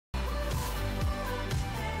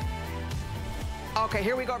Okay,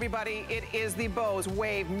 here we go, everybody. It is the Bose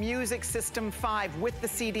Wave Music System 5 with the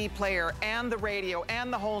CD player and the radio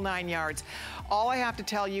and the whole 9 yards. All I have to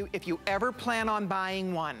tell you, if you ever plan on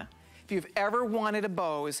buying one, if you've ever wanted a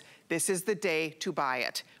Bose, this is the day to buy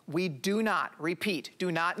it. We do not, repeat,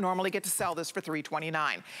 do not normally get to sell this for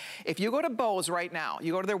 $329. If you go to Bose right now,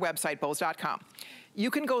 you go to their website, bose.com,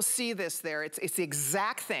 you can go see this there. It's the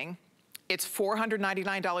exact thing. It's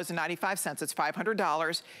 $499.95, it's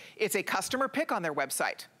 $500. It's a customer pick on their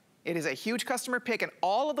website. It is a huge customer pick, and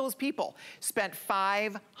all of those people spent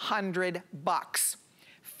 $500.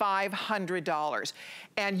 $500.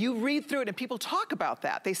 And you read through it and people talk about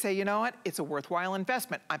that. They say, you know what, it's a worthwhile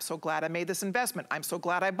investment. I'm so glad I made this investment. I'm so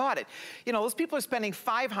glad I bought it. You know, those people are spending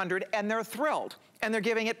 $500 and they're thrilled. And they're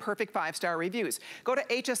giving it perfect 5-star reviews. Go to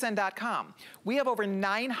hsn.com. We have over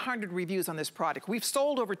 900 reviews on this product. We've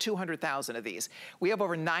sold over 200,000 of these. We have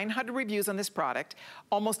over 900 reviews on this product.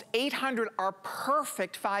 Almost 800 are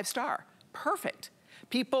perfect 5-star, perfect.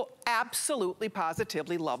 People absolutely,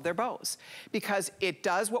 positively love their Bose because it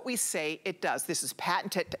does what we say it does. This is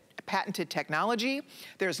patented technology.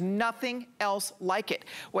 There's nothing else like it.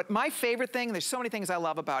 What my favorite thing, there's so many things I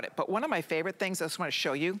love about it, but one of my favorite things I just want to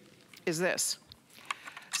show you is this.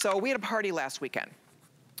 So we had a party last weekend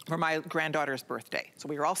for my granddaughter's birthday. So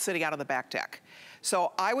we were all sitting out on the back deck.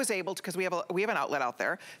 So I was able to, because we have an outlet out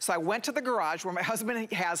there. So I went to the garage where my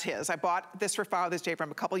husband has his. I bought this for Father's Day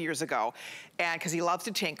from a couple years ago, and because he loves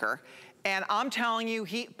to tinker. And I'm telling you,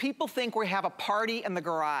 people think we have a party in the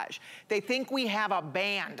garage. They think we have a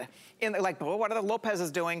band. And they're like, well, what are the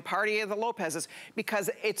Lopez's doing? Party of the Lopez's.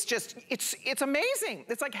 Because it's just, it's amazing.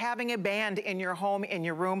 It's like having a band in your home, in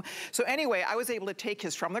your room. So anyway, I was able to take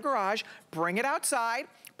his from the garage, bring it outside,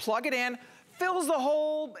 plug it in, fills the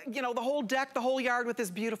whole, you know, the whole deck, the whole yard with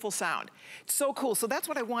this beautiful sound. It's so cool. So that's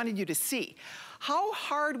what I wanted you to see. How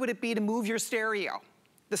hard would it be to move your stereo?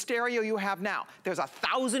 The stereo you have now. There's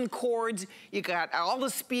 1,000 cords, you got all the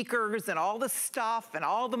speakers and all the stuff and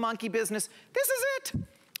all the monkey business. This is it.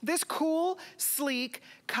 This cool, sleek,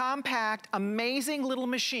 compact, amazing little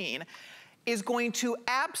machine is going to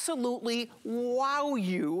absolutely wow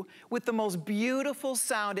you with the most beautiful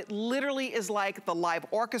sound. It literally is like the live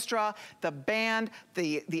orchestra, the band,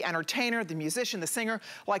 the entertainer, the musician, the singer,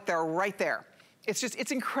 like they're right there. It's just,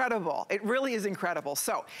 it's incredible. It really is incredible.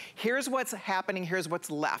 So here's what's happening, here's what's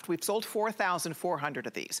left. We've sold 4,400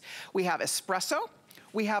 of these. We have espresso,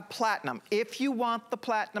 we have platinum. If you want the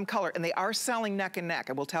platinum color, and they are selling neck and neck,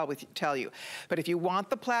 I will tell you. But if you want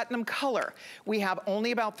the platinum color, we have only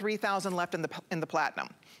about 3,000 left in the platinum.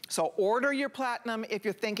 So order your platinum if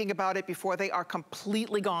you're thinking about it before they are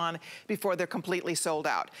completely gone, before they're completely sold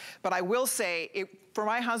out. But I will say, for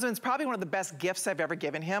my husband, it's probably one of the best gifts I've ever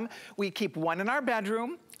given him. We keep one in our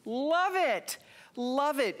bedroom. Love it.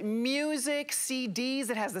 Love it. Music, CDs,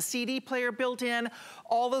 it has the CD player built in,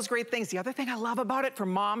 all those great things. The other thing I love about it for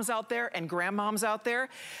moms out there and grandmoms out there,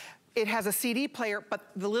 it has a CD player,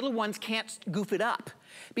 but the little ones can't goof it up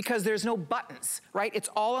because there's no buttons, right? It's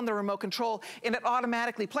all on the remote control and it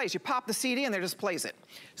automatically plays. You pop the CD and it just plays it.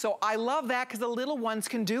 So I love that because the little ones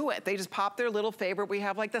can do it. They just pop their little favorite. We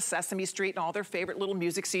have like the Sesame Street and all their favorite little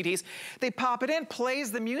music CDs. They pop it in, plays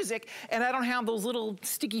the music, and I don't have those little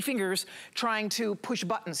sticky fingers trying to push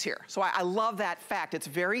buttons here. So I love that fact. It's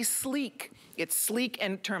very sleek. It's sleek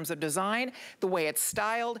in terms of design, the way it's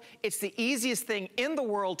styled. It's the easiest thing in the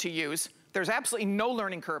world to use. There's absolutely no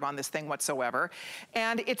learning curve on this thing whatsoever.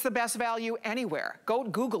 And it's the best value anywhere. Go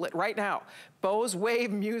Google it right now. Bose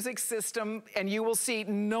Wave Music System, and you will see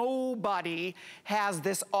nobody has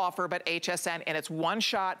this offer but HSN, and it's one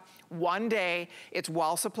shot, one day. It's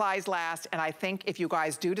while supplies last, and I think if you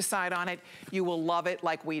guys do decide on it, you will love it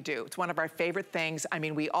like we do. It's one of our favorite things. I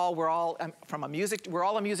mean, we're all a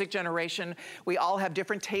music generation. We all have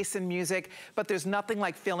different tastes in music, but there's nothing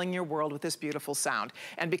like filling your world with this beautiful sound.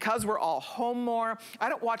 And because we're all home more, I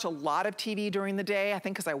don't watch a lot of TV during the day. I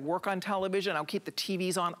think because I work on television, I'll keep the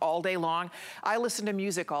TVs on all day long. I listen to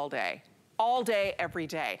music all day, every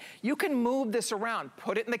day. You can move this around,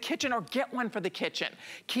 put it in the kitchen or get one for the kitchen.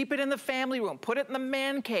 Keep it in the family room, put it in the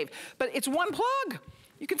man cave. But it's one plug.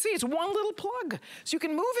 You can see it's one little plug. So you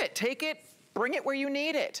can move it, take it, bring it where you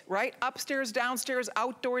need it, right? Upstairs, downstairs,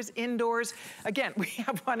 outdoors, indoors. Again, we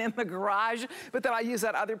have one in the garage, but then I use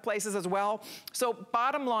that other places as well. So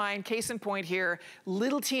bottom line, case in point here,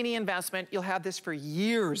 little teeny investment. You'll have this for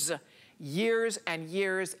years. Years and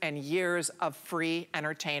years and years of free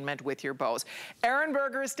entertainment with your Bose. Erin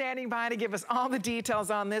Berger is standing by to give us all the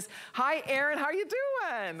details on this. Hi, Erin, how are you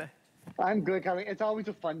doing? I'm good, Colleen. It's always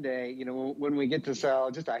a fun day, you know, when we get to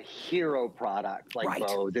sell just a hero product like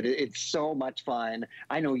Bose. It's so much fun.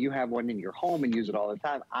 I know you have one in your home and use it all the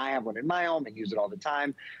time. I have one in my home and use it all the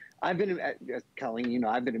time. I've been, Colleen, you know,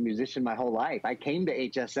 I've been a musician my whole life. I came to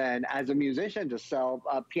HSN as a musician to sell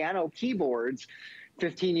piano keyboards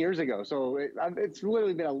 15 years ago. So it's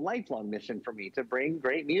literally been a lifelong mission for me to bring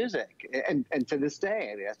great music. And to this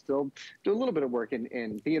day, I still do a little bit of work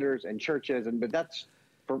in theaters and churches, but that's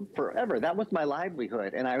forever. That was my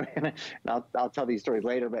livelihood. And I'll tell these stories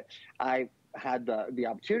later, but I had the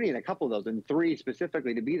opportunity in a couple of those, and 3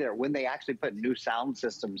 specifically, to be there when they actually put new sound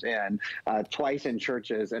systems in, twice in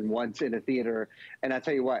churches and once in a theater. And I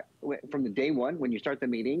tell you what, from the day one, when you start the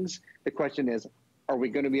meetings, the question is, are we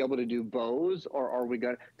going to be able to do Bose, or are we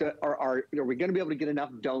going to be able to get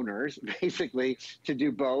enough donors, basically, to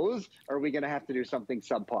do Bose, or are we going to have to do something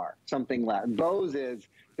subpar, something less? Bose is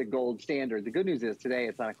the gold standard. The good news is today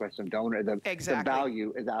it's not a question of donor. The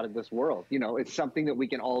value is out of this world. You know, it's something that we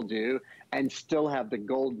can all do and still have the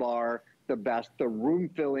gold bar, the best, the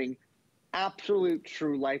room-filling, absolute,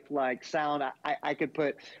 true, lifelike sound. I could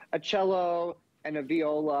put a cello and a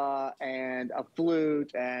viola and a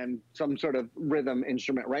flute and some sort of rhythm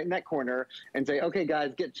instrument right in that corner and say, okay,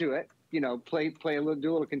 guys, get to it. You know, do a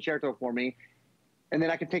little concerto for me. And then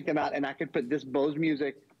I could take them out and I could put this Bose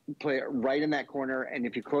music, play it right in that corner. And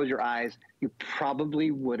if you close your eyes, you probably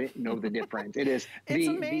wouldn't know the difference. It is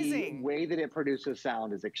amazing. The way that it produces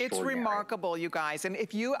sound is extraordinary. It's remarkable, you guys. And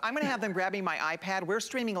if you, I'm going to have them grab me my iPad. We're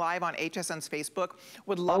streaming live on HSN's Facebook.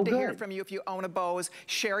 Would love to hear from you if you own a Bose.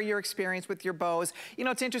 Share your experience with your Bose. You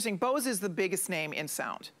know, it's interesting. Bose is the biggest name in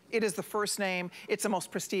sound. It is the first name. It's the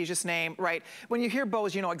most prestigious name, right? When you hear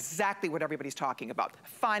Bose, you know exactly what everybody's talking about.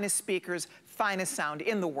 Finest speakers, finest sound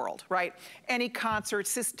in the world, right? Any concert,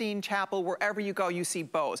 Sistine Chapel, wherever you go, you see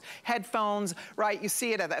Bose. Headphones, right? You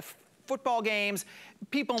see it at the football games.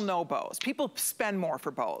 People know Bose. People spend more for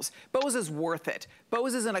Bose. Bose is worth it.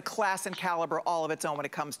 Bose is in a class and caliber all of its own when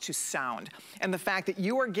it comes to sound. And the fact that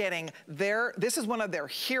you are getting this is one of their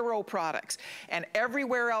hero products. And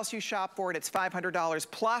everywhere else you shop for it, it's $500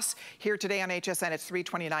 plus. Here today on HSN, it's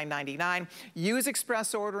 $329.99. Use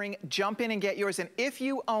express ordering, jump in and get yours. And if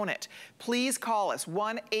you own it, please call us,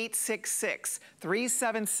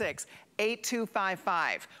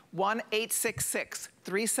 1-866-376-8255.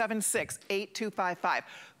 1-866-376-8255.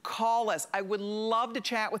 Call us. I would love to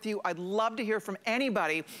chat with you. I'd love to hear from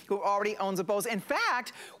anybody who already owns a Bose. In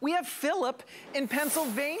fact, we have Philip in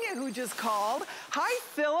Pennsylvania who just called. Hi,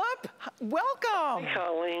 Philip. Welcome. Hi,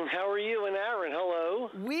 Colleen. How are you? And Aaron, hello.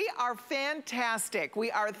 We are fantastic. We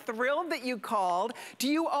are thrilled that you called. Do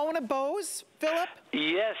you own a Bose, Philip?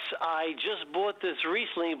 Yes, I just bought this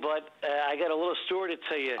recently, but I got a little story to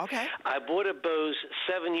tell you. Okay. I bought a Bose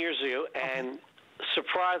 7 years ago, and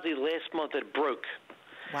surprisingly, last month it broke.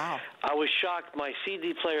 Wow. I was shocked. My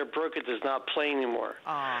CD player broke. It does not play anymore.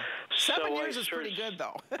 7 years is pretty good,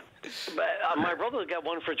 though. My brother got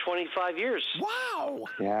one for 25 years. Wow.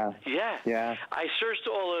 Yeah. Yeah. I searched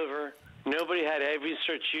all over. Nobody had every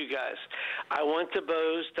search you guys. I went to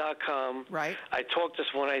Bose.com. Right. I talked to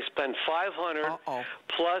someone. I spent $500.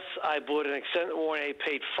 Plus, I bought an extended warranty. I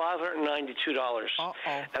paid $592.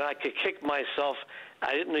 And I could kick myself.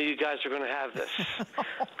 I didn't know you guys were going to have this.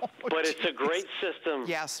 But it's a great system.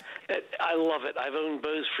 Yes. I love it. I've owned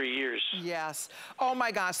Bose for years. Yes. Oh,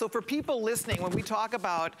 my gosh. So for people listening, when we talk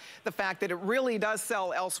about the fact that it really does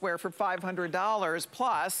sell elsewhere for $500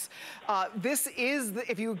 plus, this is,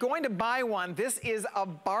 if you're going to buy one, this is a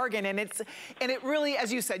bargain. And it really,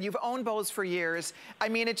 as you said, you've owned Bose for years. I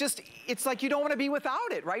mean, it's like you don't want to be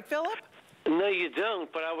without it, right, Philip? No, you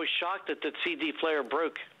don't. But I was shocked that the CD player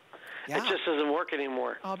broke. Yeah. It just doesn't work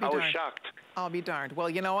anymore. I was shocked. I'll be darned. Well,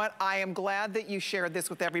 you know what? I am glad that you shared this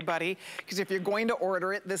with everybody, because if you're going to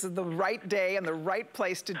order it, this is the right day and the right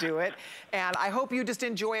place to do it. And I hope you just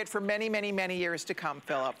enjoy it for many, many, many years to come,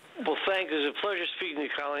 Philip. Well, thank you. It's a pleasure speaking to you,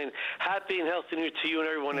 Colleen. Happy and healthy New Year to you and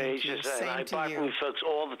everyone at HSN. I buy from you folks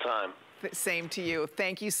all the time. Same to you.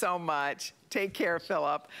 Thank you so much. Take care,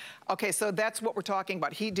 Philip. Okay, so that's what we're talking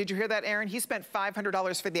about. Did you hear that, Aaron? He spent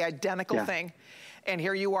 $500 for the identical thing. And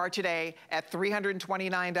here you are today at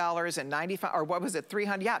 $329.95, or what was it,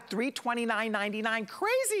 $329.99.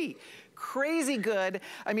 Crazy, crazy good.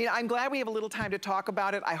 I mean, I'm glad we have a little time to talk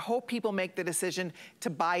about it. I hope people make the decision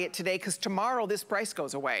to buy it today, because tomorrow this price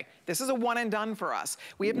goes away. This is a one and done for us.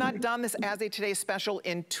 We have not done this as a Today Special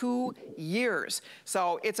in 2 years.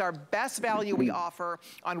 So it's our best value we offer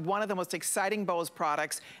on one of the most exciting Bose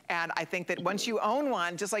products. And I think that once you own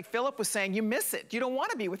one, just like Philip was saying, you miss it. You don't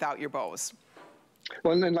want to be without your Bose.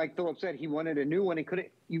 Well, and then like Philip said, he wanted a new one.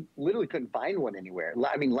 You literally couldn't find one anywhere.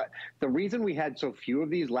 I mean, the reason we had so few of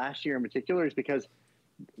these last year in particular is because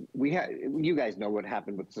you guys know what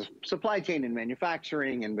happened with the supply chain and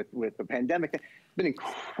manufacturing and with the pandemic. It's been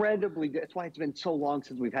incredibly, that's why it's been so long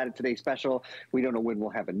since we've had a Today Special. We don't know when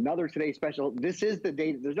we'll have another Today Special. This is the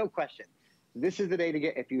day, there's no question. This is the day to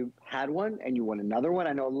get, if you had one and you want another one.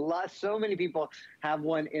 I know so many people have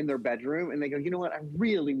one in their bedroom and they go, you know what, I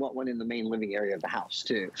really want one in the main living area of the house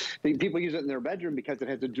too. People use it in their bedroom because it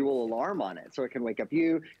has a dual alarm on it. So it can wake up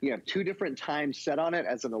you. You have 2 different times set on it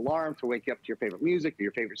as an alarm to wake you up to your favorite music or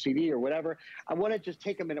your favorite CD or whatever. I want to just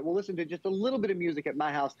take a minute. We'll listen to just a little bit of music at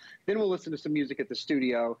my house. Then we'll listen to some music at the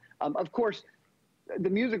studio. Of course, the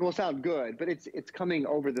music will sound good, but it's coming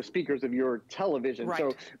over the speakers of your television. Right.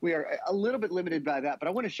 So we are a little bit limited by that. But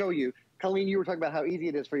I want to show you, Colleen, you were talking about how easy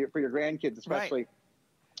it is for your grandkids, especially.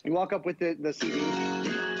 Right. You walk up with the CD.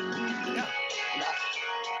 Yeah.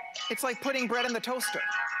 It's like putting bread in the toaster.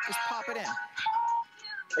 Just pop it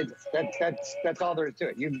in. That's all there is to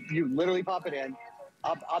it. You literally pop it in.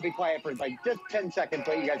 I'll be quiet for like just 10 seconds,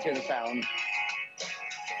 let you guys hear the sound.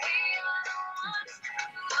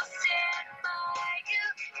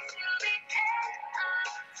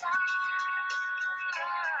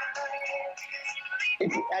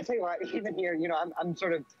 I tell you what, even here, you know, I'm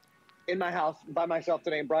sort of in my house by myself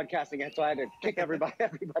today and broadcasting it, so I had to kick everybody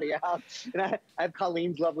out. And I have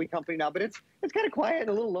Colleen's lovely company now, but it's kind of quiet and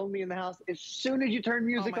a little lonely in the house. As soon as you turn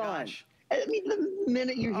music on, I mean, the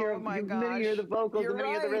minute you hear, the vocals, the minute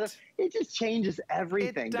you hear the rhythm, it just changes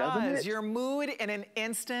everything, doesn't it? Your mood in an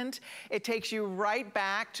instant. It takes you right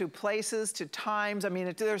back to places, to times. I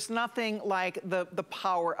mean, there's nothing like the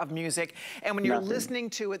power of music. And when you're listening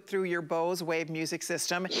to it through your Bose Wave music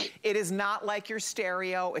system, it is not like your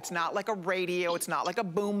stereo. It's not like a radio. It's not like a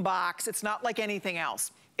boom box. It's not like anything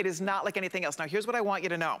else. It is not like anything else. Now, here's what I want you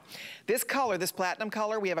to know. This color, this platinum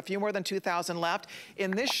color, we have a few more than 2,000 left. In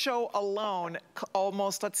this show alone,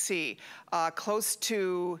 almost, let's see, close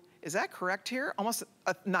to, is that correct here? Almost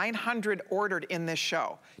 900 ordered in this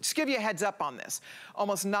show. Just give you a heads up on this.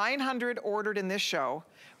 Almost 900 ordered in this show.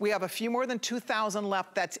 We have a few more than 2,000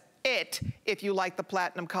 left. That's it if you like the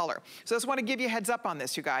platinum color. So I just want to give you a heads up on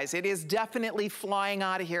this, you guys. It is definitely flying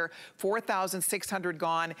out of here. 4,600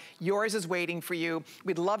 gone. Yours is waiting for you.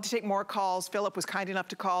 We'd love to take more calls. Philip was kind enough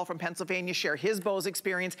to call from Pennsylvania, share his Bose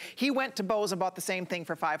experience. He went to Bose and bought the same thing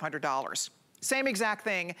for $500. Same exact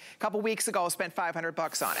thing, a couple weeks ago, spent 500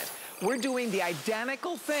 bucks on it. We're doing the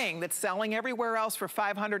identical thing that's selling everywhere else for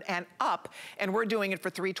 500 and up, and we're doing it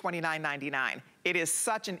for $329.99. It is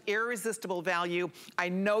such an irresistible value. I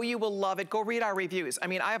know you will love it. Go read our reviews. I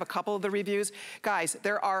mean, I have a couple of the reviews. Guys,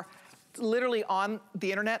 there are literally on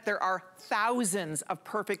the internet, there are thousands of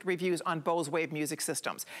perfect reviews on Bose Wave music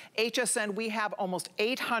systems. HSN, we have almost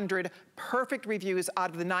 800 perfect reviews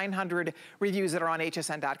out of the 900 reviews that are on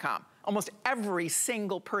hsn.com. Almost every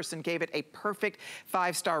single person gave it a perfect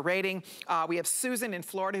 5-star rating. We have Susan in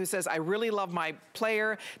Florida who says, I really love my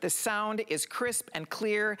player. The sound is crisp and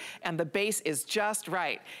clear, and the bass is just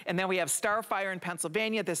right. And then we have Starfire in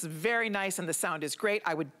Pennsylvania. This is very nice, and the sound is great.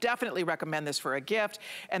 I would definitely recommend this for a gift.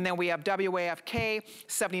 And then we have WAFK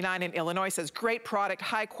 79 in Illinois says, great product,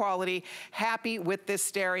 high quality, happy with this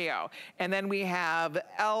stereo. And then we have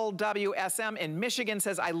LWSM in Michigan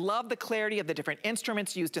says, I love the clarity of the different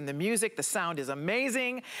instruments used in the music. The sound is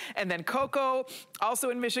amazing. And then Coco, also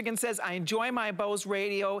in Michigan, says, I enjoy my Bose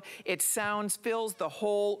radio. It sounds, fills the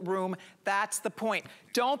whole room. That's the point.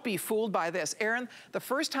 Don't be fooled by this. Aaron, the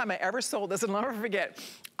first time I ever sold this, and I'll never forget,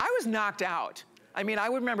 I was knocked out. I mean, I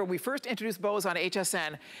would remember we first introduced Bose on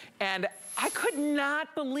HSN, and I could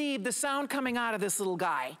not believe the sound coming out of this little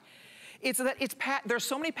guy. There's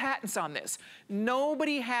so many patents on this.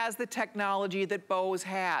 Nobody has the technology that Bose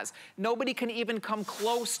has. Nobody can even come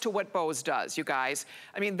close to what Bose does, you guys.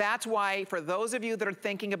 I mean, that's why, for those of you that are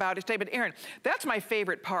thinking about it today, but Aaron, that's my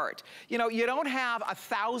favorite part. You know, you don't have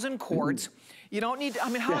 1,000 cords. You don't need, I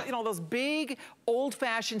mean, how, you know, those big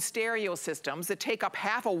old-fashioned stereo systems that take up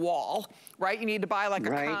half a wall, right? You need to buy like a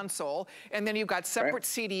console, and then you've got separate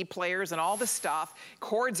CD players and all the stuff,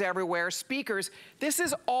 cords everywhere, speakers. This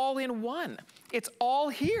is all in one. It's all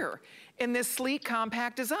here in this sleek,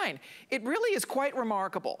 compact design. It really is quite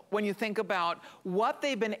remarkable when you think about what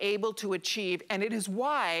they've been able to achieve, and it is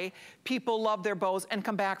why people love their Bose and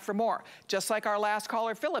come back for more. Just like our last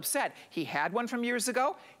caller, Philip, said, he had one from years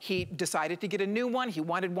ago, he decided to get a new one, he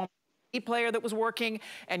wanted one player that was working,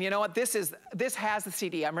 and you know what, this has the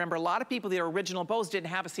CD. I remember a lot of people, the original Bose didn't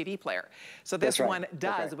have a CD player. So this one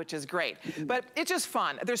does, which is great. But it's just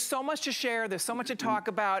fun. There's so much to share, there's so much to talk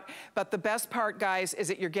about, but the best part, guys, is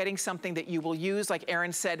that you're getting something that you will use, like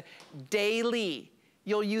Aaron said, daily.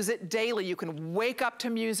 You'll use it daily. You can wake up to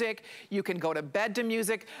music. You can go to bed to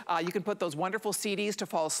music. You can put those wonderful CDs to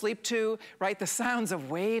fall asleep to, right? The sounds of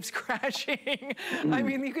waves crashing. I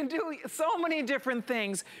mean, you can do so many different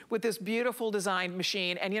things with this beautiful designed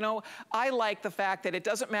machine. And you know, I like the fact that it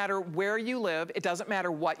doesn't matter where you live. It doesn't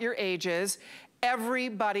matter what your age is.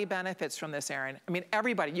 Everybody benefits from this, Aaron. I mean,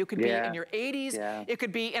 everybody. You could be in your 80s. It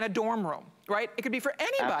could be in a dorm room, right? It could be for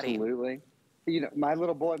anybody. Absolutely. You know, my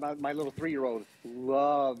little boy, my little 3-year-old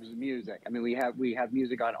loves music. I mean, we have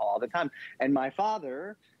music on all the time. And my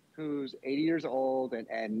father, who's 80 years old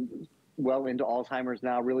and well into Alzheimer's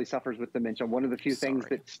now, really suffers with dementia. One of the few things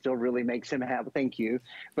that still really makes him happy, thank you,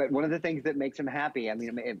 but one of the things that makes him happy, I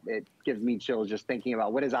mean, it gives me chills just thinking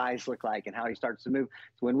about what his eyes look like and how he starts to move.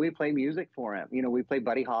 So when we play music for him, you know, we play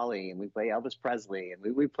Buddy Holly and we play Elvis Presley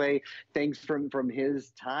and we play things from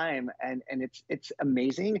his time. And it's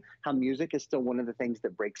amazing how music is still one of the things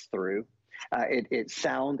that breaks through.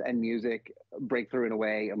 Sound and music break through in a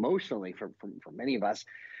way emotionally for many of us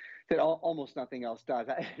that almost nothing else does.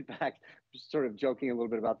 In fact, sort of joking a little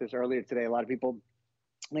bit about this earlier today, a lot of people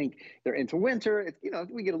think they're into winter. It's, you know,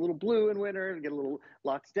 we get a little blue in winter, we get a little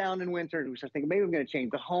locked down in winter, and we start thinking, maybe I'm going to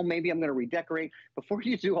change the home, maybe I'm going to redecorate. Before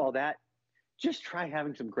you do all that, just try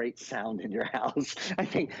having some great sound in your house. I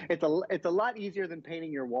think it's a lot easier than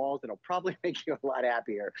painting your walls. It'll probably make you a lot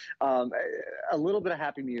happier. A little bit of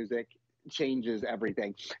happy music changes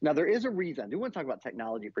everything. Now, there is a reason. I do want to talk about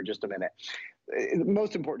technology for just a minute.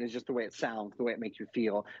 Most important is just the way it sounds, the way it makes you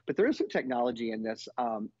feel. But there is some technology in this.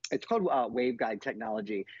 It's called waveguide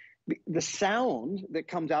technology. The sound that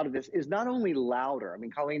comes out of this is not only louder. I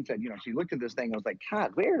mean, Colleen said, you know, she looked at this thing and was like,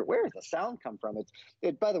 God, where does the sound come from?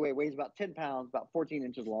 It, by the way, weighs about 10 pounds, about 14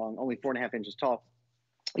 inches long, only 4.5 inches tall.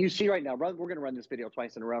 You see right now, we're going to run this video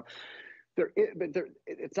twice in a row.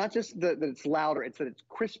 It's not just that it's louder, it's that it's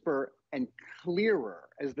crisper and clearer.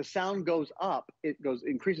 As the sound goes up,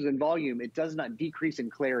 increases in volume, it does not decrease in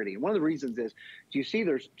clarity. And one of the reasons is, do you see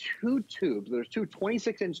there's two tubes, there's two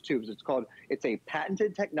 26-inch tubes. It's a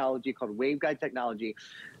patented technology called waveguide technology,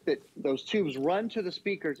 that those tubes run to the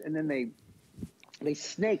speakers and then they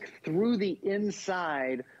snake through the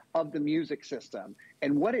inside of the music system.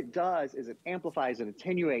 And what it does is it amplifies and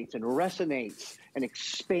attenuates and resonates and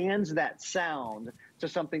expands that sound to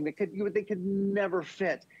something that could never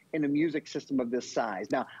fit in a music system of this size.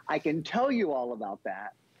 Now, I can tell you all about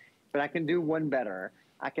that, but I can do one better.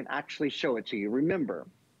 I can actually show it to you. Remember,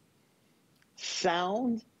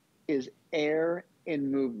 sound is air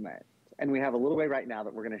in movement. And we have a little way right now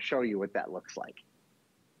that we're going to show you what that looks like.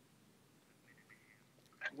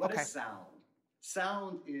 What is sound?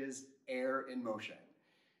 Sound is air in motion.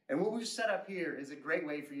 And what we've set up here is a great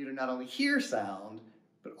way for you to not only hear sound,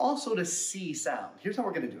 but also to see sound. Here's how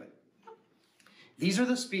we're going to do it. These are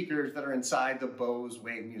the speakers that are inside the Bose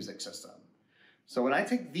Wave music system. So when I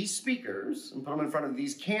take these speakers and put them in front of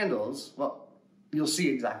these candles, well, you'll see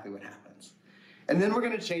exactly what happens. And then we're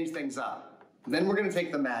going to change things up. Then we're going to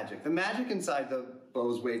take the magic. The magic inside the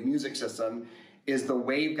Bose Wave music system is the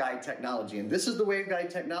waveguide technology. And this is the waveguide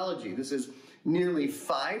technology. This is nearly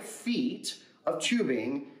 5 feet of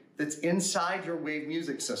tubing that's inside your wave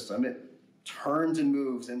music system. It turns and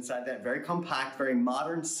moves inside that very compact, very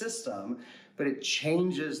modern system, but it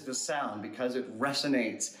changes the sound because it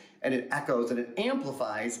resonates and it echoes and it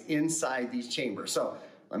amplifies inside these chambers. So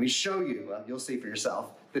let me show you, you'll see for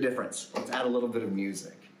yourself the difference. Let's add a little bit of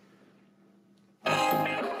music.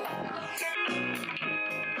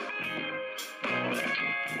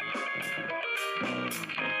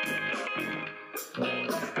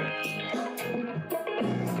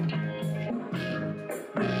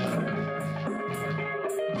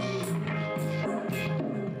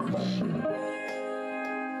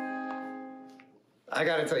 I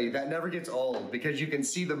gotta tell you, that never gets old because you can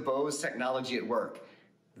see the Bose technology at work.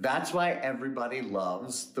 That's why everybody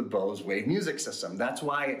loves the Bose Wave music system. That's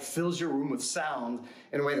why it fills your room with sound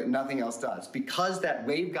in a way that nothing else does. Because that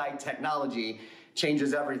waveguide technology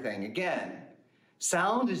changes everything. Again,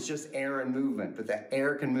 sound is just air and movement, but that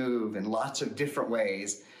air can move in lots of different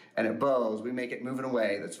ways. And at Bose, we make it move in a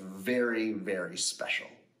way that's very, very special.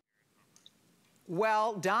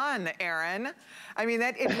 Well done, Aaron. I mean,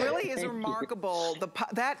 it really is remarkable.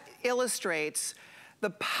 That illustrates the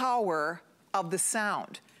power of the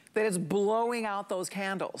sound. that is blowing out those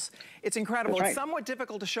candles. It's incredible. That's right. It's somewhat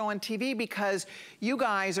difficult to show on TV because you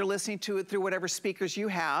guys are listening to it through whatever speakers you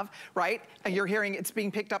have, right? And you're hearing it's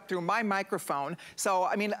being picked up through my microphone. So,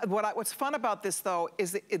 I mean, what's fun about this, though,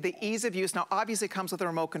 is the ease of use. Now, obviously, it comes with a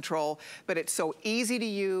remote control, but it's so easy to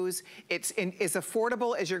use. It's as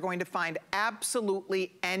affordable as you're going to find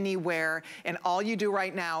absolutely anywhere. And all you do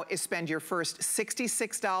right now is spend your first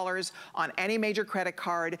 $66 on any major credit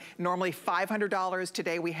card, normally $500.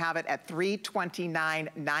 Today, we have it at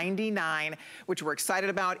 $329.99, which we're excited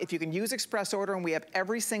about. If you can use Express Order, and we have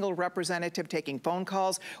every single representative taking phone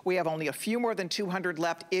calls. We have only a few more than 200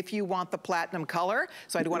 left if you want the platinum color.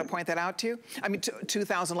 So I do want to point that out to you. I mean,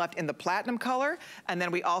 2,000 left in the platinum color, and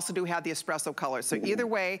then we also do have the espresso color. So either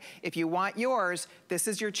way, if you want yours, this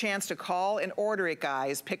is your chance to call and order it,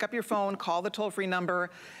 guys. Pick up your phone, call the toll-free number,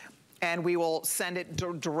 and we will send it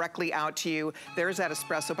directly out to you. There's that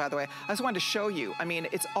espresso, by the way. I just wanted to show you. I mean,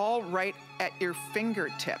 it's all right at your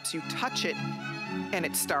fingertips. You touch it and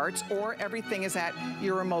it starts, or everything is at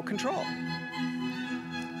your remote control. Isn't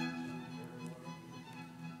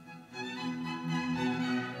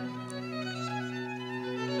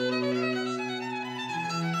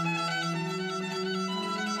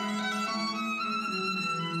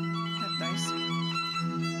that nice?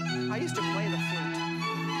 I used to play the flute.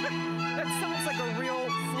 That sounds like a real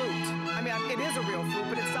flute. I mean, it is a real flute,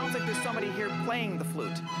 but it sounds like there's somebody here playing the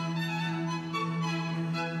flute.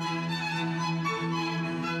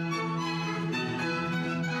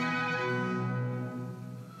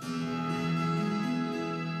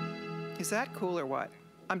 Is that cool or what?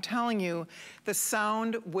 I'm telling you, the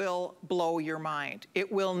sound will blow your mind. It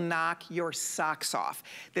will knock your socks off.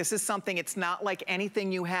 This is something, it's not like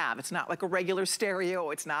anything you have. It's not like a regular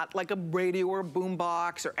stereo. It's not like a radio or a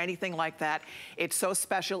boombox or anything like that. It's so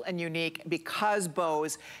special and unique because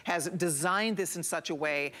Bose has designed this in such a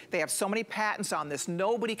way. They have so many patents on this.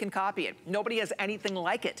 Nobody can copy it. Nobody has anything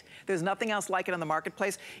like it. There's nothing else like it on the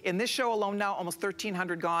marketplace. In this show alone now, almost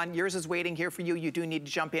 1,300 gone. Yours is waiting here for you. You do need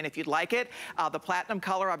to jump in if you'd like it. The platinum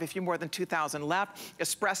color, I have a few more than 2,000 left.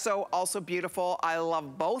 Espresso, also beautiful. I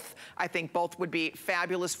love both. I think both would be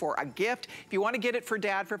fabulous for a gift. If you want to get it for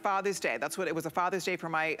Dad for Father's Day, that's what it was, a Father's Day for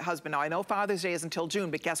my husband. Now, I know Father's Day is until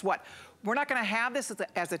June, but guess what? We're not going to have this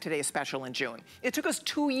as a Today's Special in June. It took us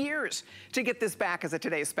 2 years to get this back as a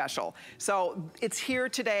Today's Special. So it's here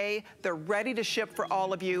today. They're ready to ship for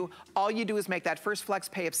all of you. All you do is make that first flex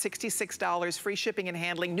pay of $66, free shipping and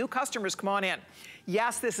handling. New customers, come on in.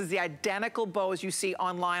 Yes, this is the identical Bose you see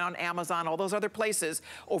online on Amazon, all those other places,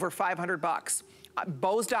 over 500 bucks.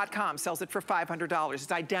 Bose.com sells it for $500.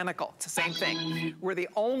 It's identical. It's the same thing. We're the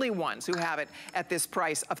only ones who have it at this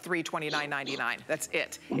price of $329.99. That's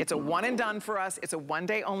it. It's a one and done for us. It's a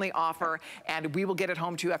one-day only offer, and we will get it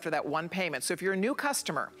home to you after that one payment. So if you're a new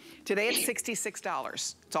customer, today it's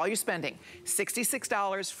 $66. It's all you're spending.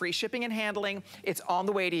 $66, free shipping and handling. It's on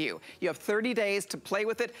the way to you. You have 30 days to play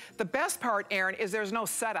with it. The best part, Aaron, is there's no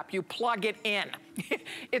setup. You plug it in.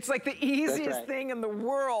 It's like the easiest thing in the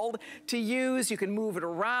world to use. You can move it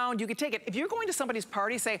around. You can take it. If you're going to somebody's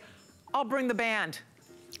party, say, I'll bring the band.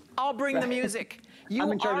 I'll bring the music. You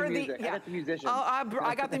I'm in charge are of music. the, I got the musicians.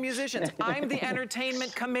 I got the musicians. I'm the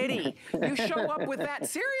entertainment committee. You show up with that.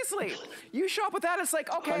 Seriously. You show up with that. It's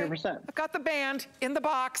like, okay, 100%. I've got the band in the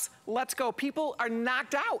box. Let's go. People are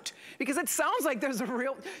knocked out because it sounds like there's a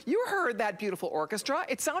real, you heard that beautiful orchestra.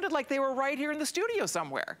 It sounded like they were right here in the studio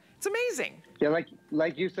somewhere. It's amazing. Yeah,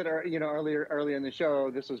 like you said, earlier in the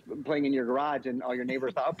show, this was playing in your garage, and all your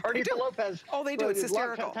neighbors thought, "Oh, party for Lopez." Oh, they do. It's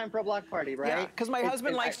hysterical. Time for a block party, right? Yeah, because my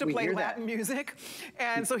husband likes to play Latin music,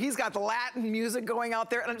 and so he's got the Latin music going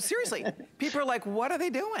out there. And seriously, people are like, "What are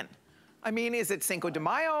they doing?" I mean, is it Cinco de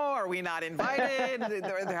Mayo? Are we not invited?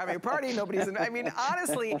 They're having a party. Nobody's. I mean,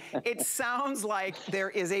 honestly, it sounds like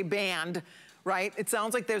there is a band. Right? It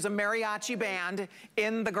sounds like there's a mariachi band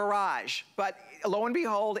in the garage, but lo and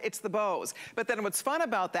behold, it's the Bose. But then what's fun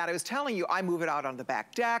about that, I was telling you, I move it out on the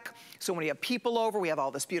back deck. So when you have people over, we have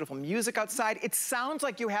all this beautiful music outside. It sounds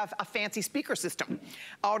like you have a fancy speaker system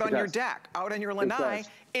out on your deck, out on your lanai.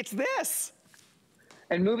 It's this.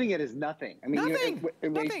 And moving it is nothing. I mean, nothing.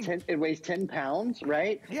 It weighs 10 pounds,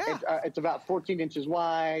 right? Yeah. It's about 14 inches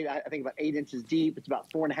wide. I think about 8 inches deep. It's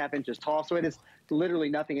about 4.5 inches tall. So it is literally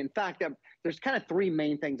nothing. In fact, there's kind of three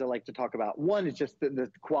main things I like to talk about. One is just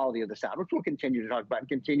the quality of the sound, which we'll continue to talk about and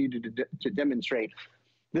continue to demonstrate.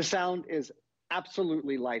 The sound is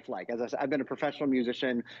absolutely lifelike. As I said, I've been a professional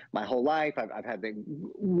musician my whole life. I've had the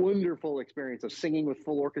wonderful experience of singing with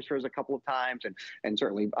full orchestras a couple of times, and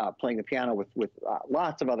certainly playing the piano with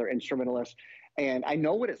lots of other instrumentalists. And I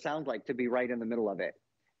know what it sounds like to be right in the middle of it.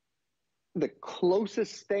 the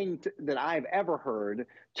closest thing that I've ever heard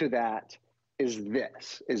to that is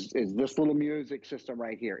this little music system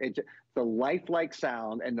right here. The lifelike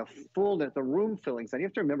sound and the fullness, the room filling sound. You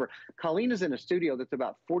have to remember, Colleen is in a studio that's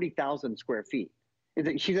about 40,000 square feet.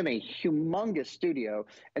 She's in a humongous studio,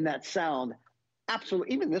 and that sound,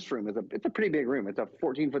 absolutely, even this room it's a pretty big room. It's a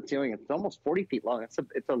 14-foot ceiling. It's almost 40 feet long. It's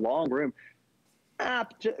a long room.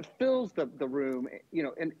 Fills the room, you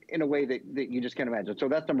know, in a way that you just can't imagine. So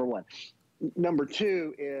that's number one. Number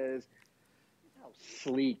two is how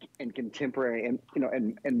sleek and contemporary and, you know,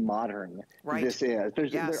 and modern this is.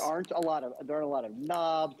 There aren't a lot of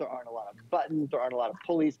knobs, there aren't a lot of buttons, there aren't a lot of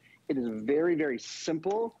pulleys. It is very, very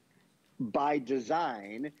simple by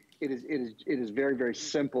design. It is very, very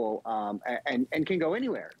simple, and can go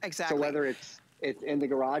anywhere. Exactly. So whether it's in the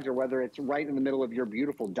garage or whether it's right in the middle of your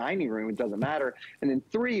beautiful dining room, it doesn't matter. And then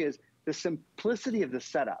three is the simplicity of the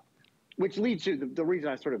setup, which leads to the reason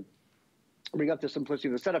I sort of bring up the simplicity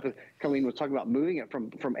of the setup is Colleen was talking about moving it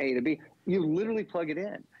from A to B. You literally plug it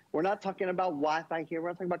in. We're not talking about Wi-Fi here. We're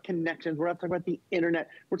not talking about connections. We're not talking about the internet.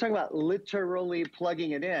 We're talking about literally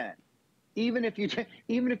plugging it in. Even if you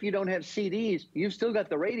don't have CDs, you've still got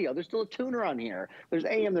the radio. There's still a tuner on here. There's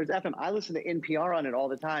AM, there's FM. I listen to NPR on it all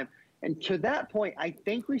the time. And to that point, I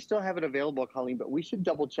think we still have it available, Colleen, but we should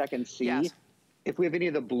double check and see if we have any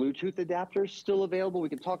of the Bluetooth adapters still available. We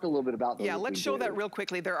can talk a little bit about those. Yeah, let's show that real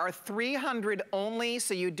quickly. There are 300 only,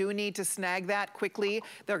 so you do need to snag that quickly.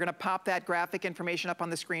 They're gonna pop that graphic information up on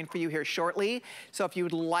the screen for you here shortly. So if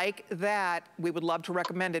you'd like that, we would love to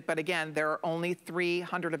recommend it. But again, there are only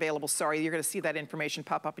 300 available. Sorry, you're gonna see that information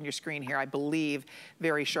pop up on your screen here, I believe,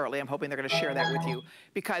 very shortly. I'm hoping they're gonna share that with you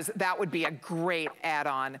because that would be a great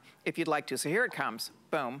add-on if you'd like to. So here it comes,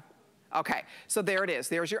 boom. Okay, so there it is.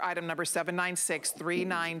 There's your item number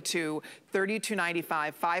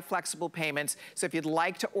 796-392-3295, 5 flexible payments. So if you'd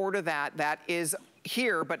like to order that, that is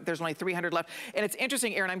here, but there's only 300 left. And it's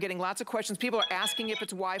interesting, Aaron, I'm getting lots of questions. People are asking if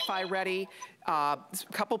it's Wi-Fi ready. A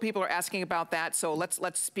couple people are asking about that, so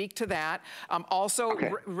let's speak to that. Also,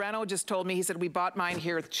 Reno just told me, he said, we bought mine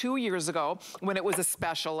here 2 years ago when it was a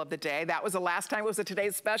special of the day. That was the last time it was a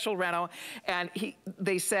today's special, Reno. And she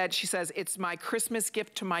says, it's my Christmas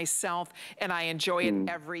gift to myself, and I enjoy it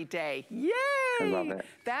every day. Yay! I love it.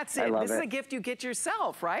 That's it. This is a gift you get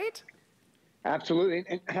yourself, right? Absolutely.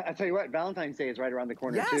 And I tell you what, Valentine's Day is right around the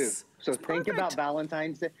corner too. So think about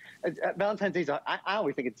Valentine's Day. Valentine's Day, I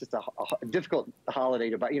always think it's just a difficult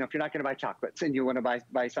holiday to buy. You know, if you're not going to buy chocolates and you want to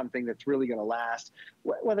buy something that's really going to last,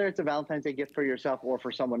 whether it's a Valentine's Day gift for yourself or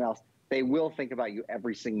for someone else, they will think about you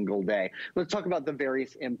every single day. Let's talk about the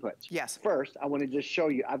various inputs. Yes. First, I want to just show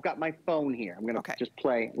you, I've got my phone here. I'm going to just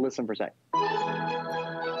play, listen for a second.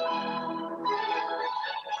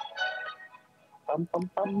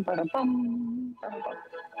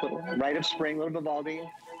 Rite of Spring, a little Vivaldi.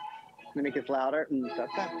 Then it gets louder. If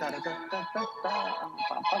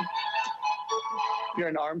you're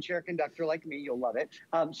an armchair conductor like me, you'll love it.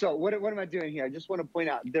 So what am I doing here? I just want to point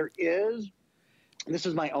out this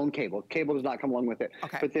is my own cable. Cable does not come along with it.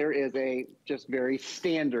 But there is a just very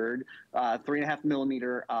standard 3.5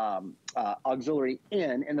 millimeter auxiliary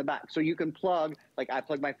in the back. So you can plug, like I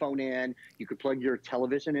plug my phone in, you could plug your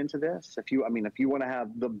television into this. If you want to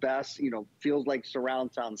have the best, feels like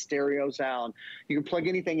surround sound, stereo sound, you can plug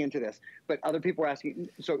anything into this. But other people are asking,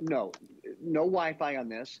 so no Wi-Fi on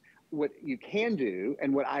this. What you can do,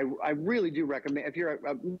 and what I really do recommend, if you're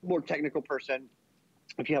a more technical person,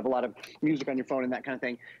 if you have a lot of music on your phone and that kind of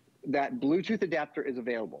thing, that Bluetooth adapter is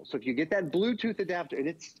available. So if you get that Bluetooth adapter, and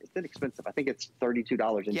it's inexpensive. I think it's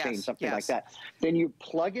 $32 and change, something like that. Then you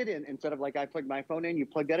plug it in, instead of like I plug my phone in, you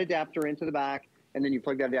plug that adapter into the back, and then you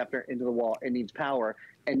plug that adapter into the wall. It needs power.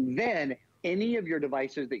 And then any of your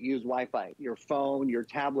devices that use Wi-Fi, your phone, your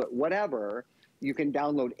tablet, whatever, you can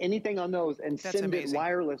download anything on those and send it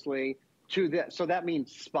wirelessly to that. So that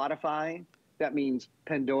means Spotify. That means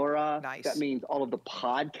Pandora. That means all of the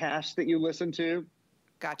podcasts that you listen to.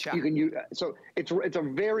 Gotcha. You can use, so it's a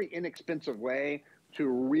very inexpensive way to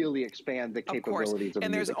really expand the capabilities of the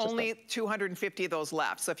music system. And there's only 250 of those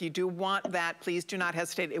left. So if you do want that, please do not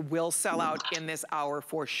hesitate. It will sell out in this hour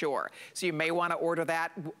for sure. So you may want to order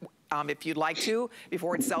that if you'd like to,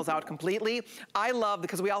 before it sells out completely. I love,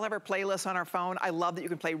 because we all have our playlists on our phone, I love that you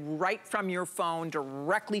can play right from your phone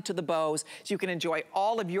directly to the Bose, so you can enjoy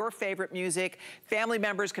all of your favorite music. Family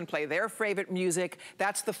members can play their favorite music.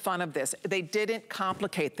 That's the fun of this. They didn't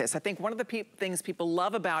complicate this. I think one of the things people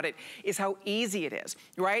love about it is how easy it is,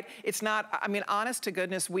 right? It's not, I mean, honest to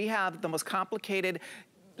goodness, we have the most complicated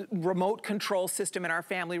remote control system in our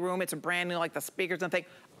family room. It's a brand new, like the speakers and thing.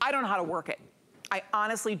 I don't know how to work it. I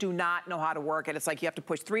honestly do not know how to work it. It's like you have to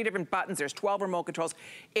push 3 different buttons. There's 12 remote controls.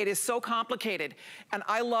 It is so complicated. And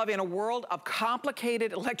I love, in a world of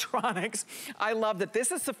complicated electronics, I love that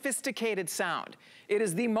this is sophisticated sound. It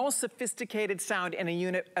is the most sophisticated sound in a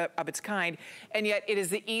unit of its kind, and yet it is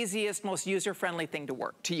the easiest, most user-friendly thing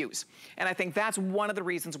to use. And I think that's one of the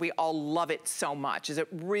reasons we all love it so much, is it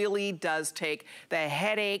really does take the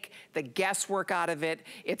headache, the guesswork out of it.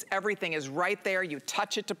 It's everything is right there. You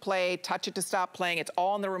touch it to play, touch it to stop playing. It's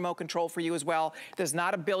all in the remote control for you as well. There's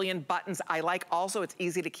not a billion buttons. I like also it's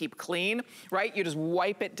easy to keep clean, right? You just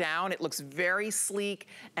wipe it down. It looks very sleek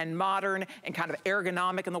and modern and kind of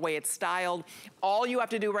ergonomic in the way it's styled. All you have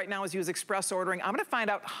to do right now is use express ordering. I'm gonna find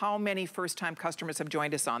out how many first-time customers have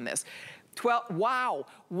joined us on this.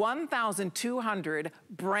 1,200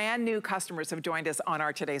 brand new customers have joined us on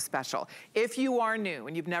our today's special. If you are new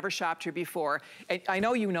and you've never shopped here before, I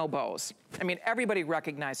know you know Bose. I mean, everybody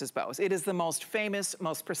recognizes Bose. It is the most famous,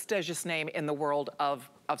 most prestigious name in the world of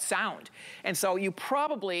sound. And so you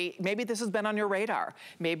probably, maybe this has been on your radar.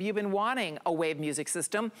 Maybe you've been wanting a wave music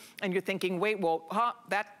system and you're thinking, wait, well,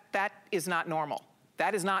 that is not normal.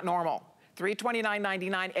 That is not normal.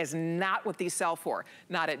 $329.99 is not what these sell for.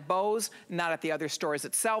 Not at Bose, not at the other stores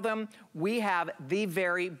that sell them. We have the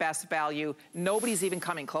very best value. Nobody's even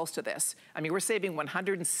coming close to this. I mean, we're saving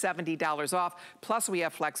 $170 off, plus we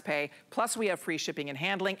have flex pay, plus we have free shipping and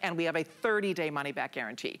handling, and we have a 30-day money-back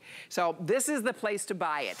guarantee. So this is the place to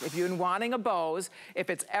buy it. If you've been wanting a Bose, if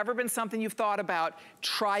it's ever been something you've thought about,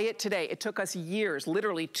 try it today. It took us years,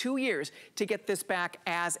 literally 2 years, to get this back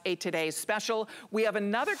as a today's special. We have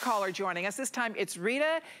another caller joining us. This time it's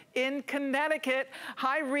Rita in Connecticut.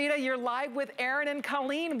 Hi, Rita, you're live with Aaron and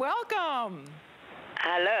Colleen. Welcome.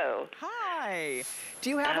 Hello. Hi. Do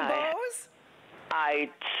you have a Bose? I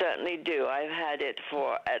certainly do. I've had it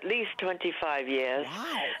for at least 25 years.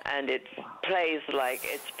 Wow. And it plays like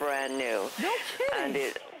it's brand new. No kidding. And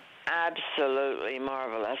it's absolutely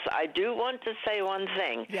marvelous. I do want to say one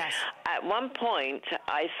thing. Yes. At one point,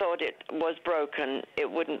 I thought it was broken. It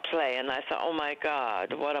wouldn't play. And I thought, oh, my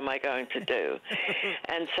God, what am I going to do?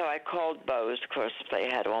 And so I called Bose. Of course, they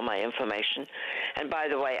had all my information. And by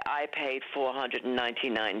the way, I paid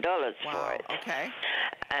 $499 for it. Okay.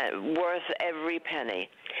 Worth every penny.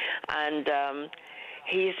 And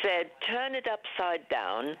he said, turn it upside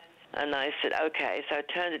down. And I said, okay. So I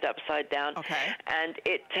turned it upside down. Okay. And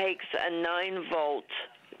it takes a 9-volt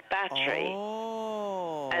battery.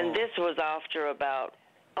 Oh. And this was after about,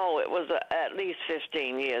 it was at least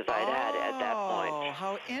 15 years I'd had it at that point. Oh,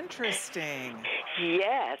 how interesting.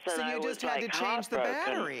 Yes. And so you just had to change the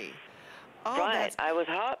battery. Oh, right. I was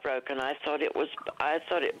heartbroken. I thought it.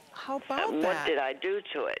 How about that? What did I do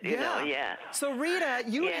to it? You know, yeah. So Rita,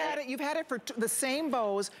 you've had it for the same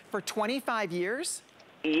Bose for 25 years?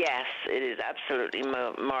 Yes, it is absolutely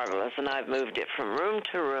marvelous, and I've moved it from room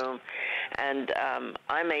to room, and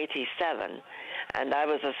I'm 87, and I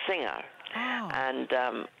was a singer, and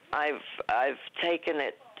I've taken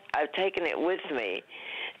it with me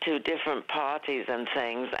to different parties and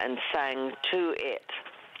things, and sang to it,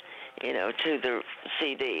 you know, to the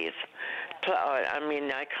CDs. I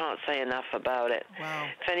mean, I can't say enough about it. Wow.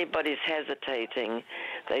 If anybody's hesitating,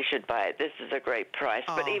 they should buy it. This is a great price,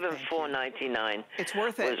 but even $499, it's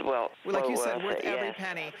worth it. Like you said, worth every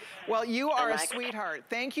penny. Well, you are a sweetheart.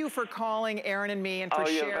 Thank you for calling Aaron and me and for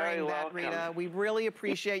sharing that, Rita. We really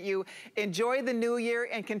appreciate you. Enjoy the new year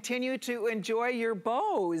and continue to enjoy your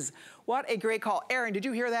Bose. What a great call. Aaron, did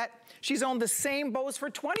you hear that? She's owned the same Bose for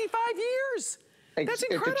 25 years. That's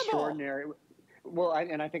incredible. It's extraordinary. Well,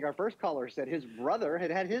 and I think our first caller said his brother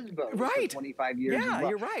had his Bose for 25 years. Yeah, as well.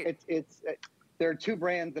 You're right. There are 2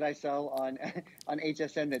 brands that I sell on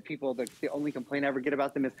HSN that people, the only complaint I ever get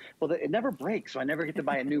about them is, well, it never breaks, so I never get to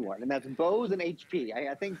buy a new one. And that's Bose and HP.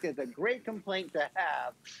 I think that's a great complaint to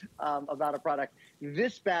have about a product.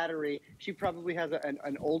 This battery, she probably has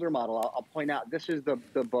an older model. I'll point out, this is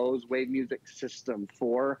the Bose Wave Music System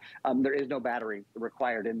 4. There is no battery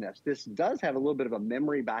required in this. This does have a little bit of a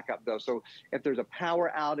memory backup, though. So if there's a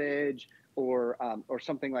power outage or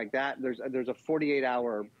something like that, there's a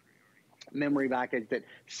 48-hour memory backup that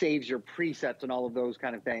saves your presets and all of those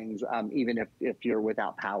kind of things, even if you're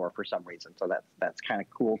without power for some reason. So that's kind of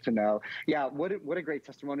cool to know. Yeah, what a great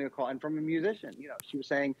testimonial call, and from a musician. You know, she was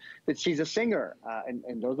saying that she's a singer,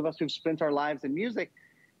 and those of us who've spent our lives in music,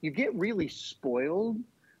 you get really spoiled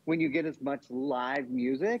when you get as much live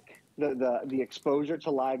music, the exposure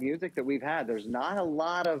to live music that we've had. There's not a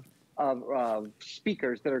lot of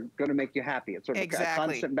speakers that are going to make you happy. It's sort of a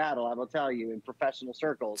constant battle, I will tell you, in professional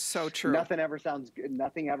circles. So true. Nothing ever sounds good.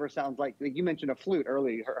 Nothing ever sounds like you mentioned a flute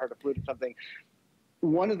earlier. You heard a flute or something.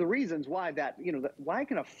 one of the reasons why that, why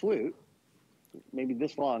can a flute, maybe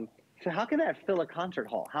this long, so how can that fill a concert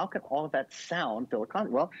hall? How can all of that sound fill a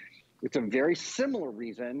concert? Well, it's a very similar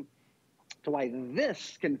reason to why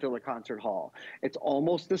this can fill a concert hall. It's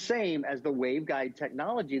almost the same as the waveguide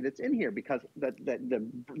technology that's in here, because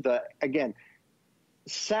again,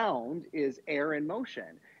 sound is air in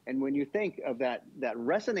motion. And when you think of that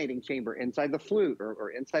resonating chamber inside the flute or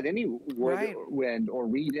inside any wood, wind or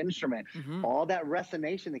reed instrument, all that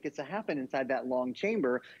resonation that gets to happen inside that long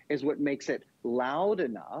chamber is what makes it loud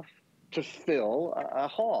enough to fill a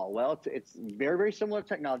hall. Well, it's very, very similar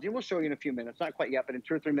technology. We'll show you in a few minutes, not quite yet, but in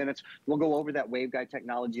 2 or 3 minutes, we'll go over that waveguide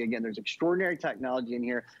technology again. There's extraordinary technology in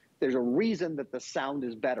here. There's a reason that the sound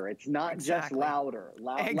is better. It's not just louder.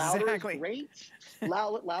 Louder is great.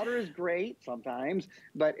 Louder is great sometimes,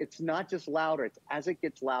 but it's not just louder. It's as it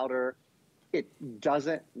gets louder, it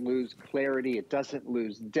doesn't lose clarity. It doesn't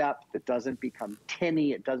lose depth. It doesn't become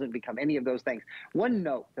tinny. It doesn't become any of those things. One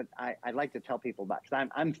note that I'd like to tell people about, because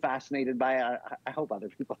I'm fascinated by it. I hope other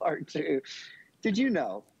people are too. Did you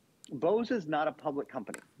know Bose is not a public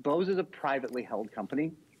company? Bose is a privately held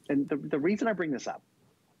company. And the reason I bring this up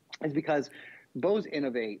is because Bose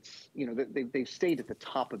innovates. They've stayed at the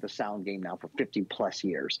top of the sound game now for 50 plus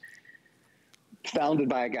years. Founded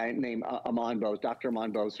by a guy named Dr.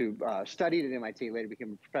 Amon Bose, who studied at MIT, later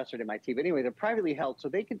became a professor at MIT. But anyway, they're privately held, so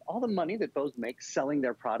they can, all the money that Bose makes selling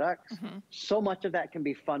their products, so much of that can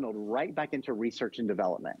be funneled right back into research and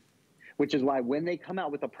development. Which is why when they come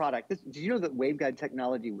out with a product, did you know that waveguide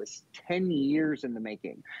technology was 10 years in the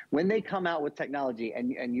making? When they come out with technology,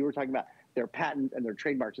 and you were talking about their patent and their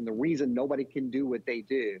trademarks, and the reason nobody can do what they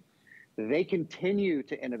do, they continue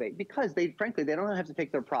to innovate because frankly, they don't have to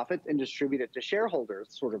take their profits and distribute it to shareholders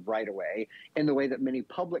sort of right away in the way that many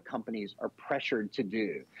public companies are pressured to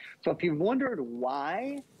do. So if you've wondered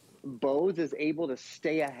why Bose is able to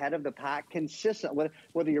stay ahead of the pack consistently,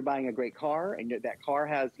 whether you're buying a great car and that car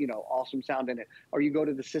has, awesome sound in it, or you go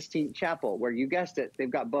to the Sistine Chapel where you guessed it,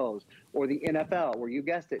 they've got Bose, or the NFL where you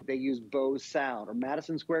guessed it, they use Bose sound, or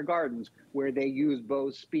Madison Square Gardens where they use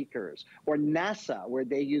Bose speakers, or NASA where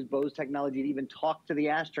they use Bose technology to even talk to the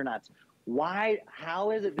astronauts.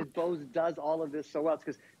 How is it that Bose does all of this so well? It's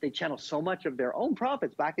because they channel so much of their own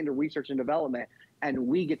profits back into research and development, and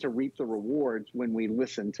we get to reap the rewards when we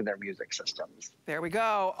listen to their music systems. There we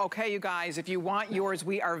go. Okay, you guys, if you want yours,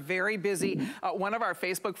 we are very busy. One of our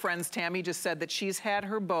Facebook friends, Tammy, just said that she's had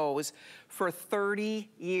her Bose for 30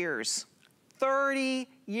 years. 30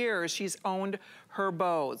 years she's owned her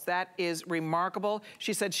Bose. That is remarkable.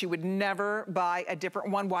 She said she would never buy a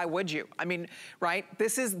different one. Why would you? I mean, right?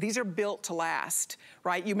 These are built to last,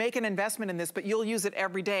 right? You make an investment in this, but you'll use it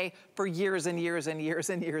every day for years and years and years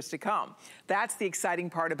and years to come. That's the exciting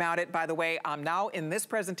part about it. By the way, now in this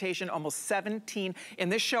presentation, almost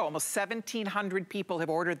 1,700 people have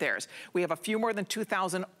ordered theirs. We have a few more than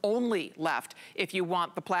 2,000 only left if you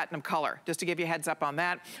want the platinum color. Just to give you a heads up on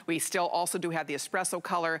that. We still also do have the espresso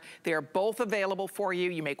color. They're both available for you.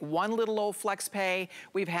 You make one little old flex pay.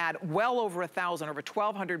 We've had well over 1,000, over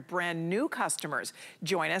 1,200 brand new customers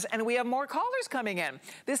join us, and we have more callers coming in.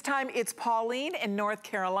 This time it's Pauline in North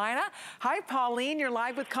Carolina. Hi, Pauline. You're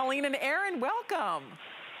live with Colleen and Aaron. Welcome.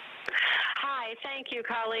 Hi, thank you,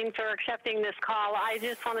 Colleen, for accepting this call. I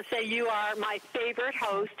just want to say you are my favorite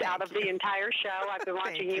host out of the entire show. I've been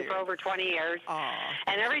watching you for over 20 years.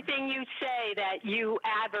 And everything you say that you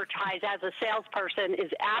advertise as a salesperson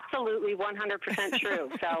is absolutely 100% true.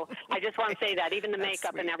 So I just want to say that, even the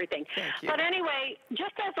makeup and everything. But anyway,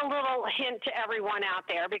 just as a little hint to everyone out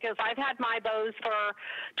there, because I've had my Bose for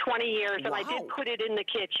 20 years, and I did put it in the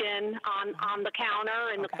kitchen on the counter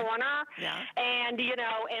in the corner. And,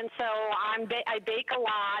 and so I bake a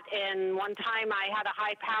lot, and one time I had a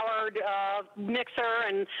high-powered mixer,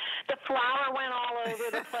 and the flour went all over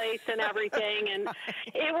the place and everything, and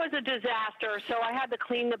it was a disaster. So I had to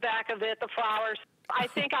clean the back of it, the flour. I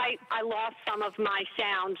think I lost some of my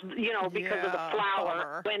sound, because of the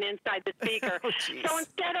flour went inside the speaker. So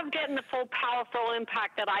instead of getting the full powerful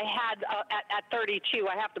impact that I had at 32,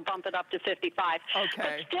 I have to bump it up to 55. But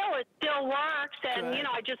still, it still works, and,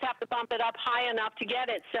 I just have to bump it up high enough to get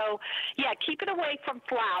it. So, yeah, keep it away from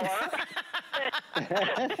flour.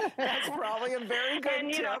 That's probably a very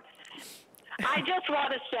good tip. I just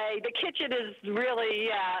want to say the kitchen is really,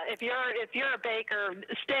 if you're a baker,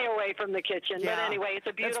 stay away from the kitchen. Yeah. But anyway, it's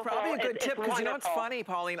a beautiful. That's probably a good tip, because you know what's funny,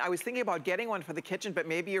 Pauline? I was thinking about getting one for the kitchen, but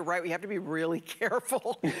maybe you're right. We have to be really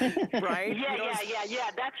careful, right? Yeah.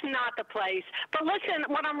 That's not the place. But listen,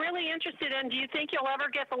 what I'm really interested in, do you think you'll ever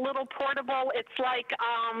get the little portable? It's like,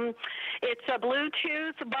 it's a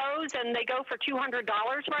Bluetooth Bose, and they go for $200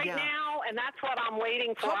 right now, and that's what I'm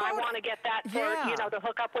waiting for. I want to get that for, you know, to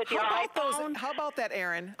hook up with your iPhone. How about that,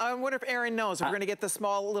 Aaron? I wonder if Aaron knows. We're going to get the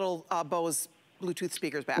small little Bose Bluetooth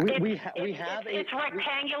speakers back. It's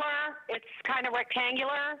rectangular. It's kind of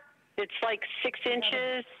rectangular. It's like 6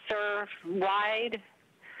 inches or wide.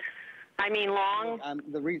 I mean, long.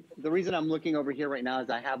 The reason I'm looking over here right now is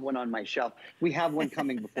I have one on my shelf. We have one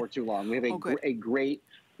coming before too long. We have a great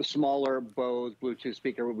smaller Bose Bluetooth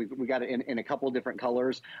speaker. We got it in a couple of different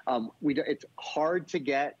colors. It's hard to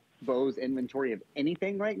get Bose inventory of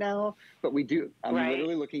anything right now, but we do. I'm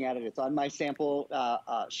literally looking at it. It's on my sample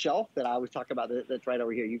shelf that I was talking about. That's right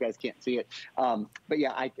over here. You guys can't see it, but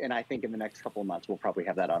yeah, I think in the next couple of months we'll probably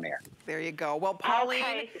have that on air. There you go. Well, Pauline,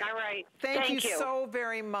 all right. Thank you so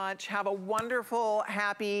very much. Have a wonderful,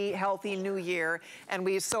 happy, healthy New Year, and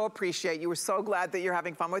we so appreciate you. We're so glad that you're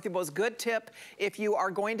having fun with your Bose. Good tip: if you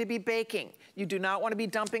are going to be baking, you do not want to be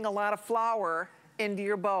dumping a lot of flour into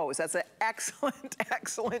your Bose. That's an excellent,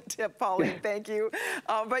 excellent tip, Pauline. Thank you.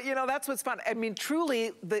 But you know, that's what's fun. I mean,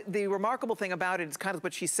 truly, the remarkable thing about it is kind of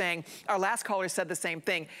what she's saying. Our last caller said the same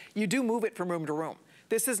thing. You do move it from room to room.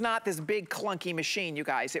 This is not this big clunky machine, you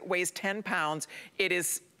guys. It weighs 10 pounds. It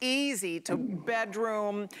is easy to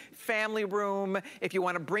bedroom, family room. If you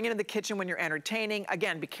want to bring it in the kitchen when you're entertaining,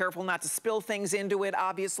 again, be careful not to spill things into it,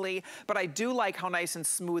 obviously. But I do like how nice and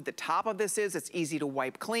smooth the top of this is. It's easy to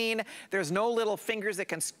wipe clean. There's no little fingers that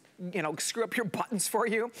can, you know, screw up your buttons for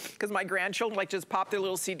you, because my grandchildren like just pop their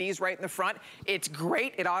little CDs right in the front. It's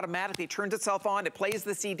great. It automatically turns itself on. It plays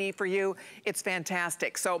the CD for you. It's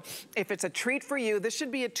fantastic. So if it's a treat for you, this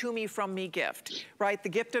should be a to me from me gift, right? The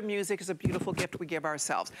gift of music is a beautiful gift we give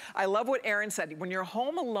ourselves. I love what Aaron said. When you're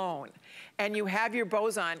home alone and you have your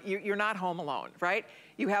Bose on, you're not home alone, right?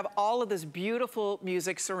 You have all of this beautiful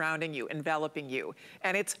music surrounding you, enveloping you,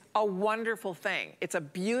 and it's a wonderful thing. It's a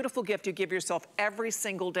beautiful gift you give yourself every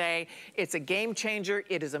single day. It's a game changer.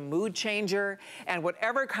 It is a mood changer, and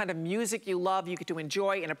whatever kind of music you love, you get to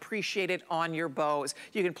enjoy and appreciate it on your Bose.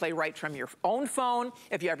 You can play right from your own phone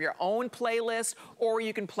if you have your own playlist, or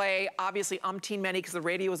you can play, obviously, umpteen many, because the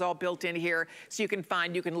radio is all built in here, so you can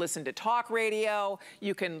listen to talk radio,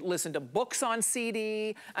 you can listen to books on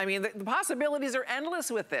CD. I mean, the possibilities are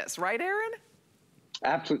endless with this, right, Aaron?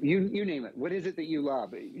 Absolutely. You name it. What is it that you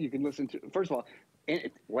love? You can listen to, first of all,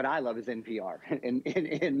 what I love is NPR.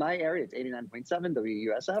 In my area, it's 89.7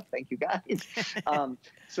 WUSF. Thank you, guys.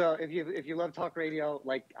 So if you love talk radio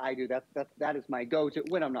like I do, that is my go-to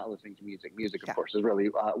when I'm not listening to music. Music, of course, is really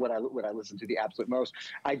what I listen to the absolute most.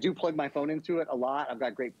 I do plug my phone into it a lot. I've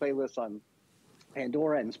got great playlists on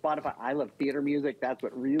Pandora and Spotify. I love theater music. That's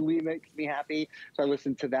what really makes me happy. So I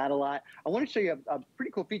listen to that a lot. I want to show you a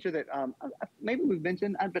pretty cool feature that maybe we've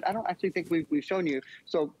mentioned, but I don't actually think we've shown you.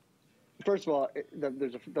 So first of all,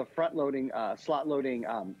 there's the front-loading, slot-loading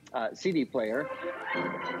CD player.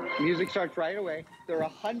 Music starts right away. There are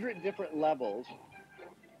 100 different levels.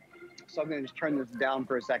 So I'm going to just turn this down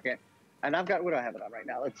for a second. And I've got, what do I have it on right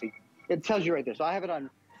now? Let's see. It tells you right there. So I have it on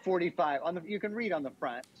 45. You can read on the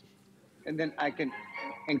front. And then I can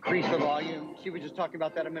increase the volume. She was just talking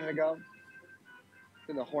about that a minute ago.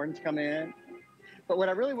 So the horns come in. But what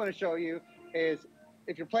I really want to show you is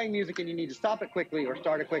if you're playing music and you need to stop it quickly or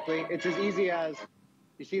start it quickly, it's as easy as,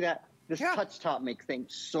 you see that? This touch top makes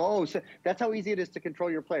things so, that's how easy it is to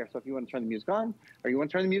control your player. So if you want to turn the music on or you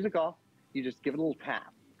want to turn the music off, you just give it a little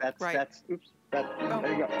tap. There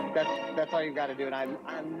you go. That's all you've got to do, and I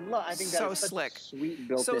think that's so slick, sweet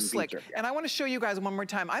built-in feature. And I want to show you guys one more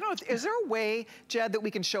time. I don't know, is there a way, Jed, that we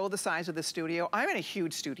can show the size of the studio? I'm in a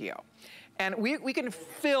huge studio, and we can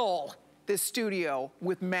fill this studio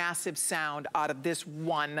with massive sound out of this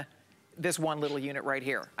one little unit right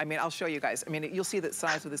here. I mean, I'll show you guys. I mean, you'll see the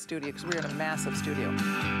size of the studio because we're in a massive studio.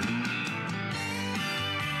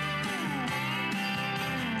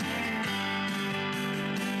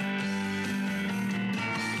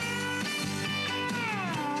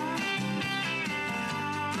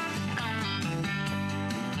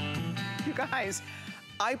 Guys,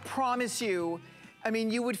 I promise you, I mean,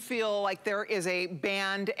 you would feel like there is a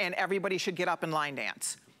band and everybody should get up and line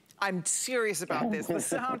dance. I'm serious about this. The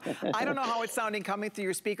sound, I don't know how it's sounding coming through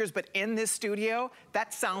your speakers, but in this studio,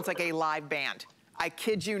 that sounds like a live band. I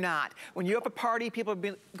kid you not. When you have a party, people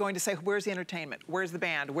are going to say, where's the entertainment? Where's the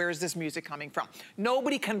band? Where's this music coming from?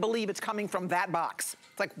 Nobody can believe it's coming from that box.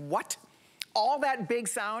 It's like, what? All that big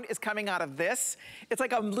sound is coming out of this. It's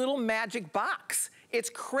like a little magic box. It's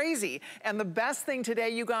crazy. And the best thing today,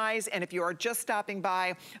 you guys, and if you are just stopping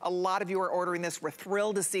by, a lot of you are ordering this. We're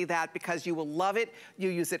thrilled to see that because you will love it. You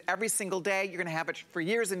use it every single day. You're gonna have it for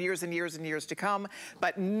years and years and years and years to come.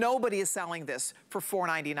 But nobody is selling this for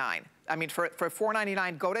 $4.99. I mean, for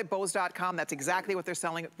 $4.99, go to Bose.com. That's exactly what they're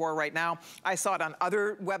selling it for right now. I saw it on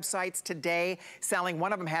other websites today selling.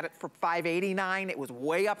 One of them had it for $5.89. It was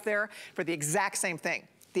way up there for the exact same thing.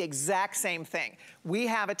 The exact same thing. We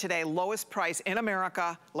have it today, lowest price in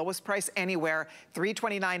America, lowest price anywhere,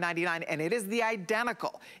 $329.99, and it is the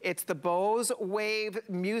identical. It's the Bose Wave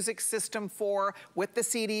Music System 4 with the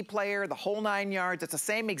CD player, the whole 9 yards. It's the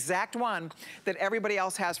same exact one that everybody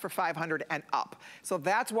else has for $500 and up. So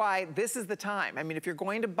that's why this is the time. I mean, if you're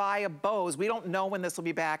going to buy a Bose, we don't know when this will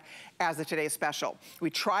be back as a today's special.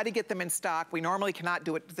 We try to get them in stock. We normally cannot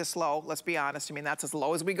do it this low, let's be honest. I mean, that's as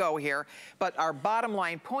low as we go here. But our bottom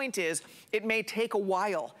line point is, it may take a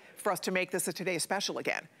while for us to make this a today's special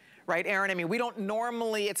again. Right, Aaron? I mean, we don't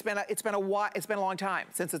normally, it's been a long time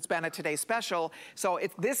since it's been a today's special. So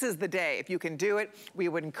if this is the day, if you can do it, we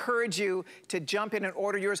would encourage you to jump in and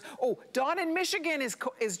order yours. Oh, Dawn in Michigan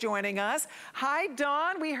is joining us. Hi,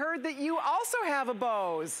 Dawn. We heard that you also have a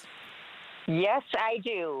Bose. Yes, I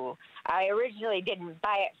do. I originally didn't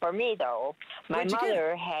buy it for me, though. My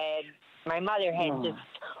mother had just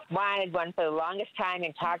wanted one for the longest time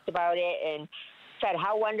and talked about it and said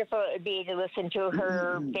how wonderful it would be to listen to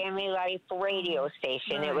her family life radio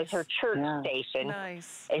station. Nice. It was her church station.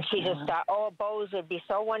 Nice. And she just thought, oh, Bose would be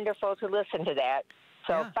so wonderful to listen to that.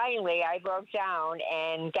 So finally, I broke down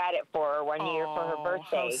and got it for her one year for her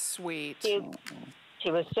birthday. How sweet.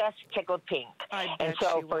 She was just tickled pink. And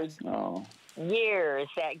so for years,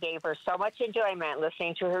 that gave her so much enjoyment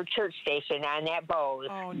listening to her church station on that Bose.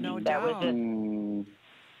 Oh, no doubt. That was just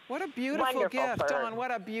what a beautiful gift, Dawn.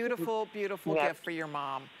 What a beautiful, beautiful gift for your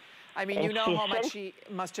mom. I mean, you know how much she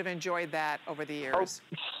must have enjoyed that over the years.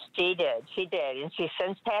 Oh, she did. She did. And she's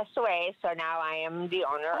since passed away, so now I am the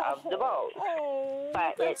owner of the Bose. Oh,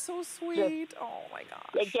 but that's so sweet. Oh, my gosh.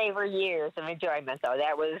 It gave her years of enjoyment, though.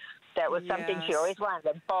 That was something she always wanted,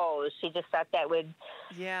 a Bose. She just thought that would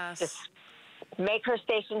just make her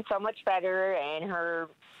station so much better and her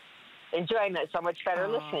enjoyment so much better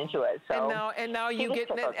listening to it. So and now you get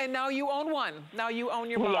and now you own one. Now you own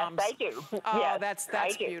your mom's. Yes, I do. Oh, yes,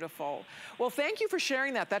 that's beautiful. Well, thank you for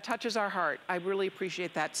sharing that. That touches our heart. I really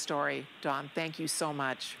appreciate that story, Dawn. Thank you so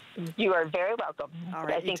much. You are very welcome. All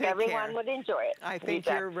right, I think everyone would enjoy it. I think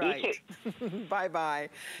you're right. Bye-bye.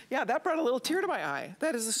 Yeah, that brought a little tear to my eye.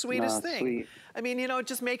 That is the sweetest thing. Sweet. I mean, you know, it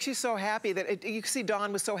just makes you so happy that you see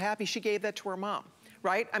Dawn was so happy she gave that to her mom.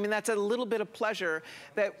 Right? I mean, that's a little bit of pleasure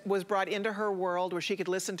that was brought into her world where she could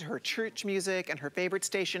listen to her church music and her favorite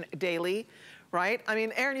station daily, right? I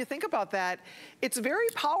mean, Aaron, you think about that, it's very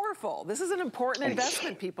powerful. This is an important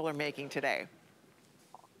investment people are making today.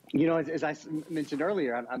 You know, as I mentioned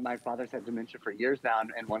earlier, my father's had dementia for years now,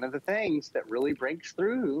 and one of the things that really breaks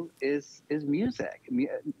through is music.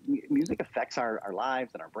 Music affects our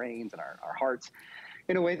lives and our brains and our hearts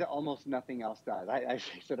in a way that almost nothing else does. I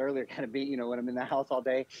said earlier, kind of when I'm in the house all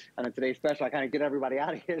day on a Today's Special, I kind of get everybody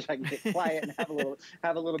out of here so I can get quiet and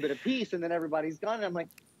have a little bit of peace, and then everybody's gone, and I'm like,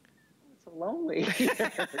 it's so lonely.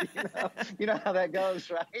 you know how that goes,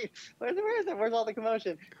 right? Where is it? Where's all the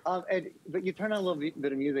commotion? But you turn on a little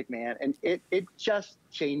bit of music, man, and it just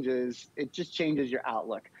changes your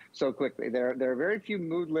outlook so quickly. There are very few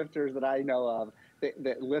mood lifters that I know of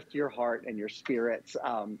that lift your heart and your spirits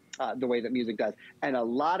the way that music does. And a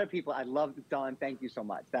lot of people, I love, Dawn, thank you so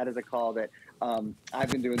much. That is a call that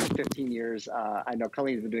I've been doing this 15 years. I know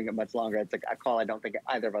Colleen's been doing it much longer. It's a call I don't think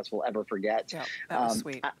either of us will ever forget. Yeah, that was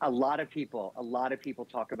sweet. A lot of people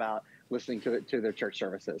talk about listening to their church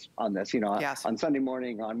services on this, on Sunday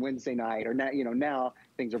morning, on Wednesday night, or now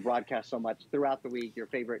things are broadcast so much throughout the week. Your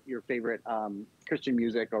favorite Christian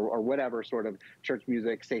music or whatever sort of church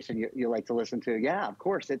music station you like to listen to. Yeah, of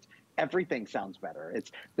course, everything sounds better.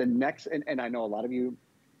 It's the next, and I know a lot of you,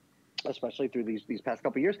 especially through these past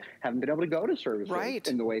couple of years, haven't been able to go to services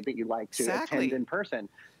in the way that you like to attend in person.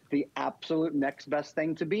 The absolute next best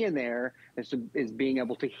thing to be in there is being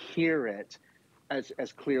able to hear it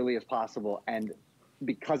as clearly as possible. And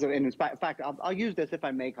because of, and in fact, I'll use this if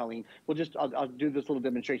I may, Colleen. I'll do this little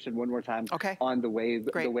demonstration one more time on the Wave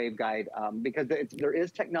Guide, because there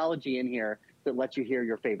is technology in here that lets you hear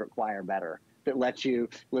your favorite choir better. that lets you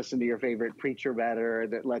listen to your favorite preacher better,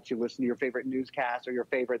 that lets you listen to your favorite newscast or your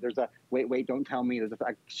favorite, there's a, wait, don't tell me, there's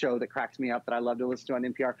a show that cracks me up that I love to listen to on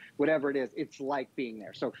NPR, whatever it is, it's like being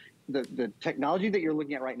there. So the technology that you're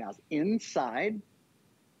looking at right now is inside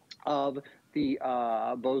of the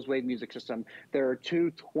Bose Wave music system. There are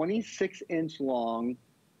two 26-inch long,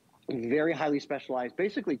 very highly specialized,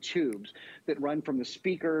 basically tubes that run from the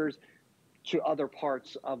speakers to other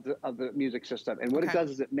parts of the music system. And what it does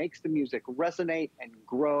is it makes the music resonate and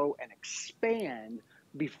grow and expand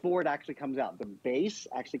before it actually comes out. The bass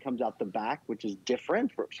actually comes out the back, which is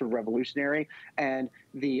different, sort of revolutionary, and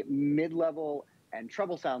the mid-level and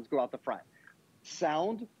treble sounds go out the front.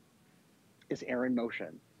 Sound is air in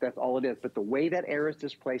motion. That's all it is. But the way that air is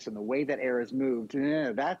displaced and the way that air is moved,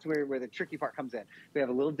 that's where the tricky part comes in. We have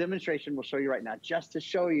a little demonstration we'll show you right now just to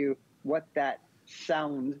show you what that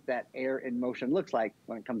sound, that air in motion looks like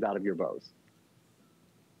when it comes out of your Bose.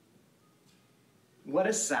 What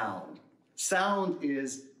is sound? Sound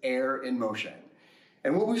is air in motion.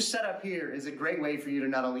 And what we've set up here is a great way for you to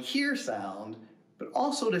not only hear sound, but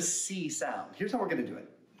also to see sound. Here's how we're going to do it.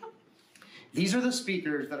 These are the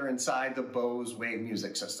speakers that are inside the Bose Wave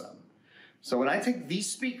music system. So when I take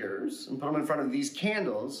these speakers and put them in front of these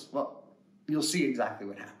candles, well, you'll see exactly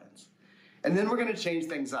what happens. And then we're going to change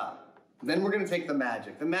things up. Then we're going to take the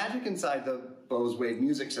magic. The magic inside the Bose Wave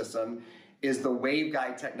music system is the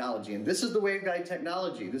waveguide technology. And this is the waveguide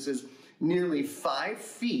technology. This is nearly 5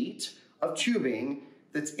 feet of tubing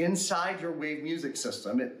that's inside your Wave music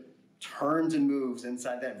system. It turns and moves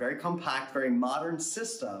inside that very compact, very modern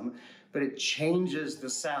system, but it changes the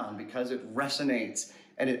sound because it resonates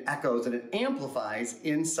and it echoes and it amplifies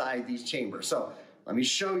inside these chambers. So let me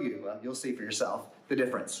show you, you'll see for yourself the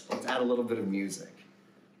difference. Let's add a little bit of music.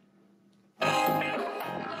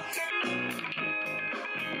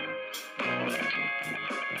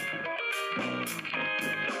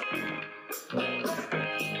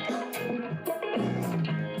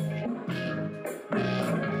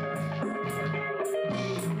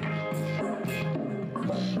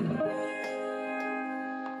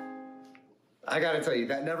 I gotta tell you,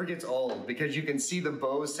 that never gets old because you can see the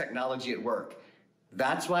Bose technology at work.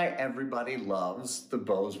 That's why everybody loves the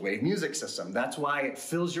Bose Wave music system. That's why it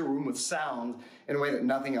fills your room with sound in a way that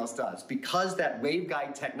nothing else does. Because that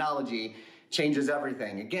waveguide technology changes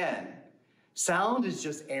everything. Again, sound is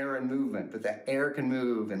just air and movement, but that air can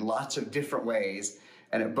move in lots of different ways.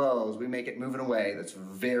 And at Bose, we make it move in a way that's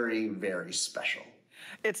very, very special.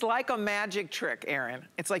 It's like a magic trick, Aaron.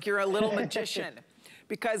 It's like you're a little magician.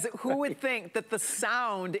 Because who would think that the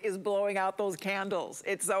sound is blowing out those candles?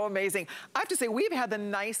 It's so amazing. I have to say, we've had the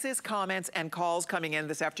nicest comments and calls coming in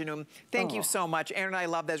this afternoon. Thank you so much. Aaron and I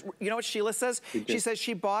love this. You know what Sheila says? She says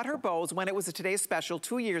she bought her Bose when it was a Today's Special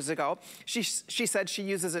 2 years ago. She said she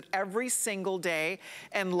uses it every single day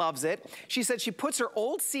and loves it. She said she puts her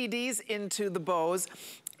old CDs into the Bose.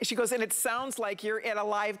 She goes, and it sounds like you're at a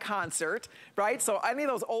live concert, right? So any of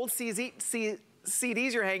those old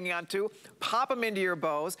CDs you're hanging on to, pop them into your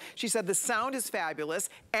Bose. She said the sound is fabulous.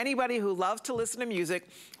 Anybody who loves to listen to music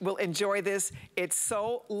will enjoy this. It's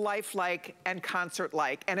so lifelike and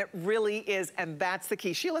concert-like, and it really is, and that's the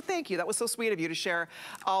key. Sheila, thank you. That was so sweet of you to share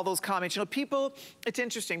all those comments. You know, people, it's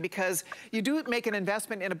interesting because you do make an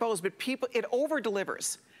investment in a Bose, but people, it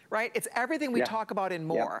over-delivers, right? It's everything we talk about and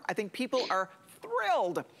more. I think people are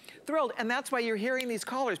thrilled, and that's why you're hearing these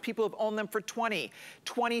callers. People have owned them for 20,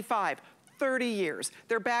 25, 30 years.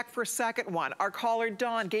 They're back for a second one. Our caller,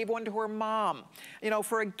 Dawn, gave one to her mom, you know,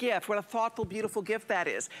 for a gift. What a thoughtful, beautiful gift that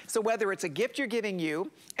is. So whether it's a gift you're giving you,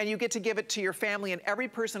 and you get to give it to your family and every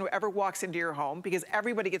person who ever walks into your home, because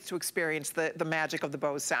everybody gets to experience the magic of the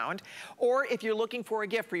Bose sound, or if you're looking for a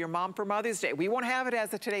gift for your mom for Mother's Day. We won't have it as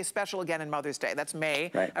the Today's Special again in Mother's Day. That's May.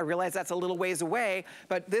 Right. I realize that's a little ways away,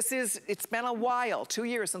 but it's been a while, 2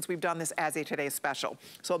 years since we've done this as a Today's Special.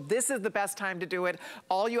 So this is the best time to do it.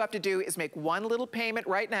 All you have to do is make one little payment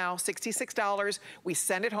right now, $66. We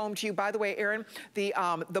send it home to you. By the way, Aaron, the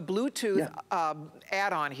Bluetooth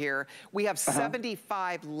add-on here, we have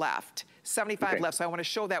 75 left. 75 left, so I want to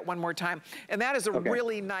show that one more time. And that is a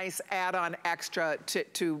really nice add-on extra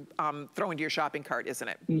to throw into your shopping cart, isn't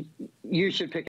it? You should pick